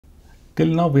Till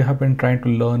now we have been trying to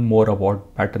learn more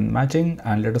about pattern matching,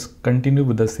 and let us continue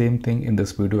with the same thing in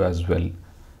this video as well.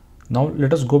 Now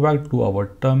let us go back to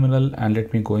our terminal and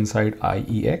let me go inside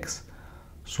IEX.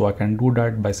 So I can do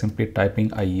that by simply typing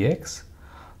IEX.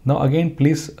 Now again,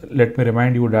 please let me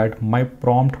remind you that my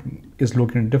prompt is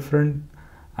looking different,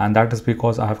 and that is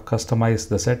because I have customized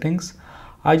the settings.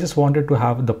 I just wanted to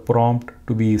have the prompt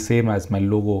to be same as my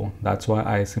logo. That's why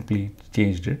I simply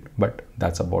changed it, but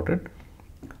that's about it.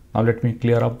 Now let me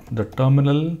clear up the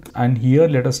terminal, and here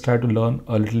let us try to learn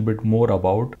a little bit more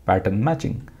about pattern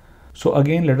matching. So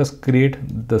again, let us create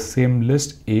the same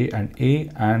list A,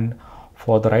 and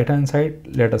for the right hand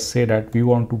side, let us say that we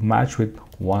want to match with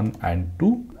 1 and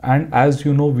 2. And as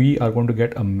you know, we are going to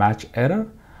get a match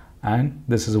error, and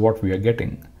this is what we are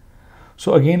getting.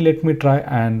 So again, let me try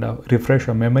and refresh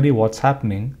our memory what's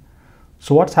happening.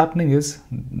 So what's happening is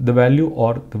the value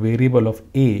or the variable of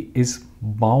A is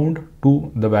bound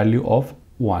to the value of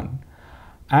 1.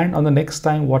 And on the next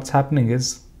time, what's happening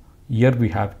is here we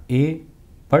have A,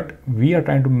 but we are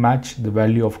trying to match the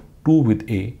value of 2 with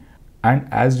A. And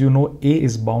as you know, A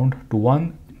is bound to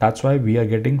 1. That's why we are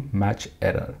getting match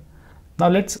error. Now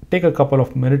let's take a couple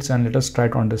of minutes and let us try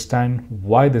to understand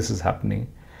why this is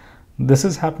happening. This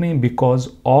is happening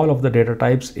because all of the data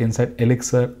types inside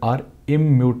Elixir are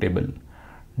immutable.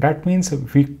 That means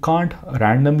we can't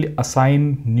randomly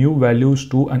assign new values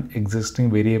to an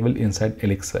existing variable inside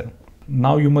Elixir.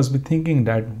 Now you must be thinking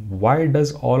that why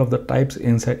does all of the types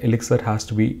inside Elixir has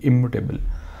to be immutable?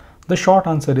 The short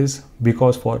answer is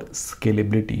because for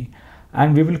scalability,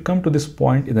 and we will come to this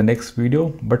point in the next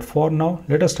video, but for now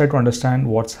let us try to understand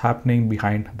what's happening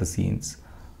behind the scenes.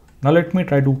 Now let me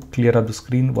try to clear up the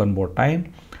screen one more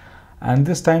time, and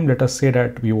this time let us say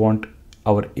that we want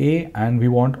our A and we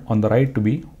want on the right to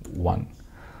be 1.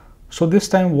 So this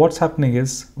time what's happening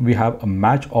is we have a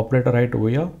match operator right over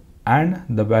here, and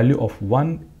the value of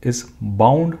 1 is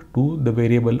bound to the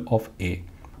variable of A.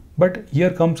 But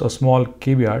here comes a small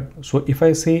caveat. So if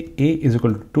I say A is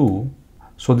equal to 2,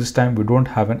 so this time we don't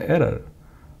have an error.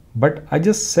 But I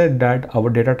just said that our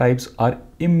data types are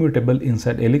immutable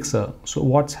inside Elixir. So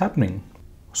what's happening?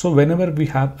 So whenever we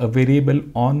have a variable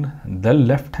on the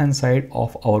left hand side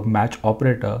of our match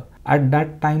operator, at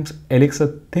that times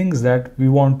Elixir thinks that we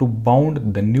want to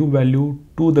bound the new value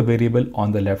to the variable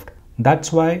on the left.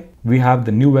 That's why we have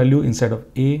the new value inside of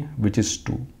A, which is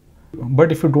 2.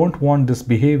 But if you don't want this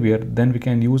behavior, then we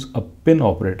can use a pin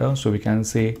operator. So we can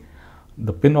say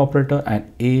the pin operator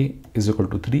and A is equal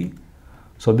to 3.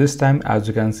 So this time, as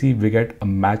you can see, we get a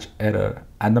match error,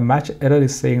 and the match error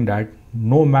is saying that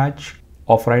no match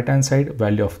of right hand side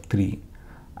value of 3,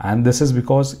 and this is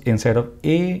because inside of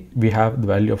A we have the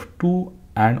value of 2,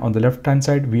 and on the left hand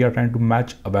side we are trying to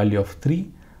match a value of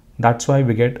 3. That's why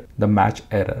we get the match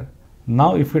error.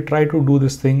 Now if we try to do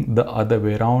this thing the other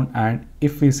way around, and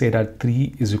if we say that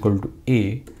 3 is equal to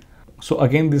A, so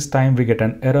again this time we get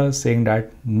an error saying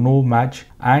that no match,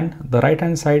 and the right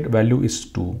hand side value is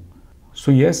 2. So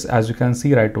yes, as you can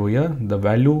see right over here, the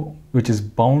value which is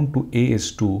bound to A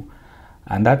is 2,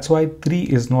 and that's why 3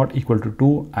 is not equal to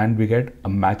 2, and we get a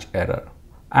match error.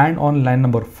 And on line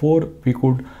number 4, we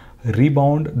could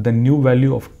rebound the new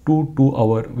value of 2 to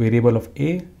our variable of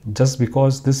A, just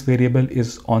because this variable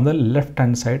is on the left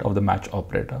hand side of the match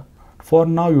operator. For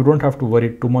now, you don't have to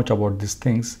worry too much about these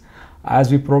things.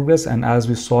 As we progress and as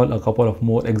we solve a couple of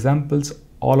more examples,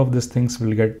 all of these things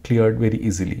will get cleared very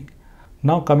easily.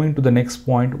 Now coming to the next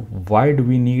point, why do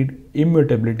we need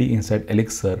immutability inside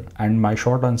Elixir? And my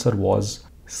short answer was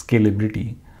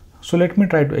scalability. So let me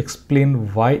try to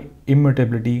explain why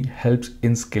immutability helps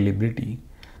in scalability.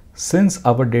 Since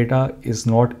our data is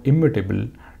not immutable,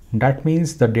 that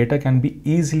means the data can be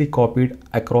easily copied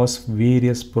across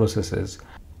various processes.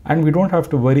 And we don't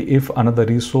have to worry if another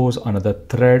resource, another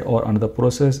thread, or another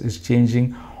process is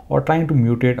changing or trying to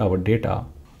mutate our data.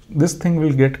 This thing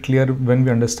will get clear when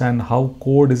we understand how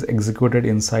code is executed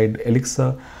inside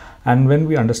Elixir, and when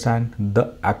we understand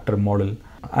the actor model.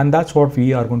 And that's what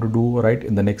we are going to do right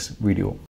in the next video.